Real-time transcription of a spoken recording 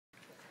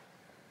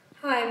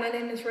Hi, my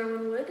name is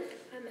Rowan Wood.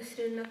 I'm a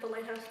student at the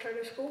Lighthouse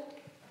Charter School,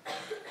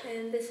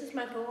 and this is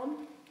my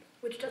poem,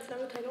 which doesn't have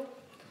a title.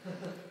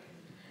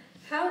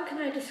 How can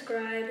I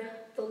describe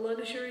the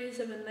luxuries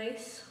of a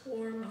nice,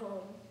 warm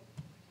home?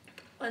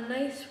 A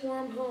nice,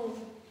 warm home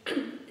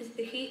is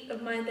the heat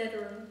of my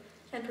bedroom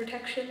and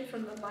protection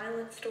from the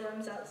violent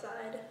storms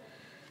outside.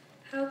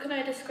 How can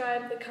I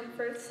describe the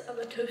comforts of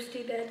a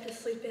toasty bed to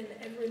sleep in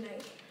every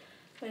night?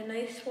 My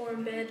nice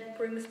warm bed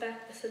brings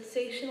back the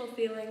sensational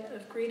feeling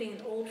of greeting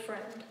an old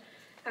friend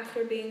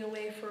after being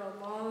away for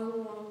a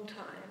long, long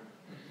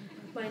time.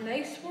 My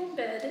nice warm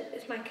bed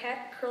is my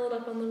cat curled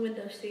up on the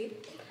window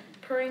seat,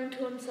 purring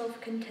to himself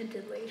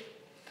contentedly.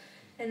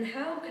 And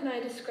how can I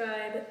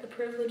describe the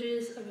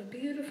privileges of a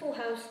beautiful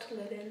house to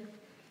live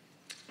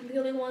in? The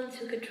only ones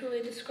who could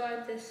truly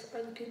describe this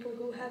are the people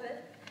who have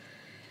it.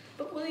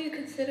 But will you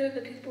consider the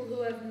people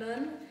who have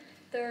none?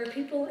 There are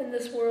people in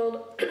this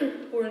world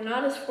who are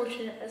not as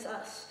fortunate as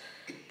us.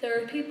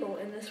 There are people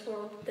in this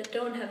world that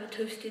don't have a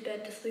toasty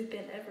bed to sleep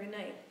in every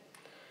night.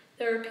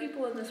 There are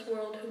people in this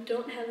world who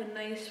don't have a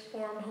nice,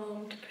 warm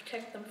home to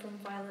protect them from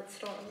violent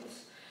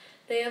storms.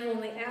 They have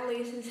only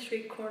alleys and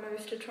street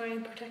corners to try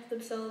and protect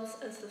themselves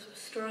as the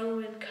strong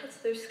wind cuts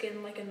their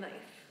skin like a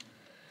knife.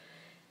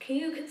 Can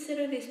you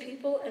consider these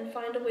people and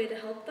find a way to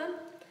help them?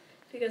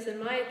 Because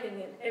in my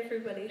opinion,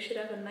 everybody should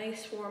have a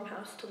nice, warm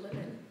house to live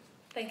in.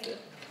 Thank you.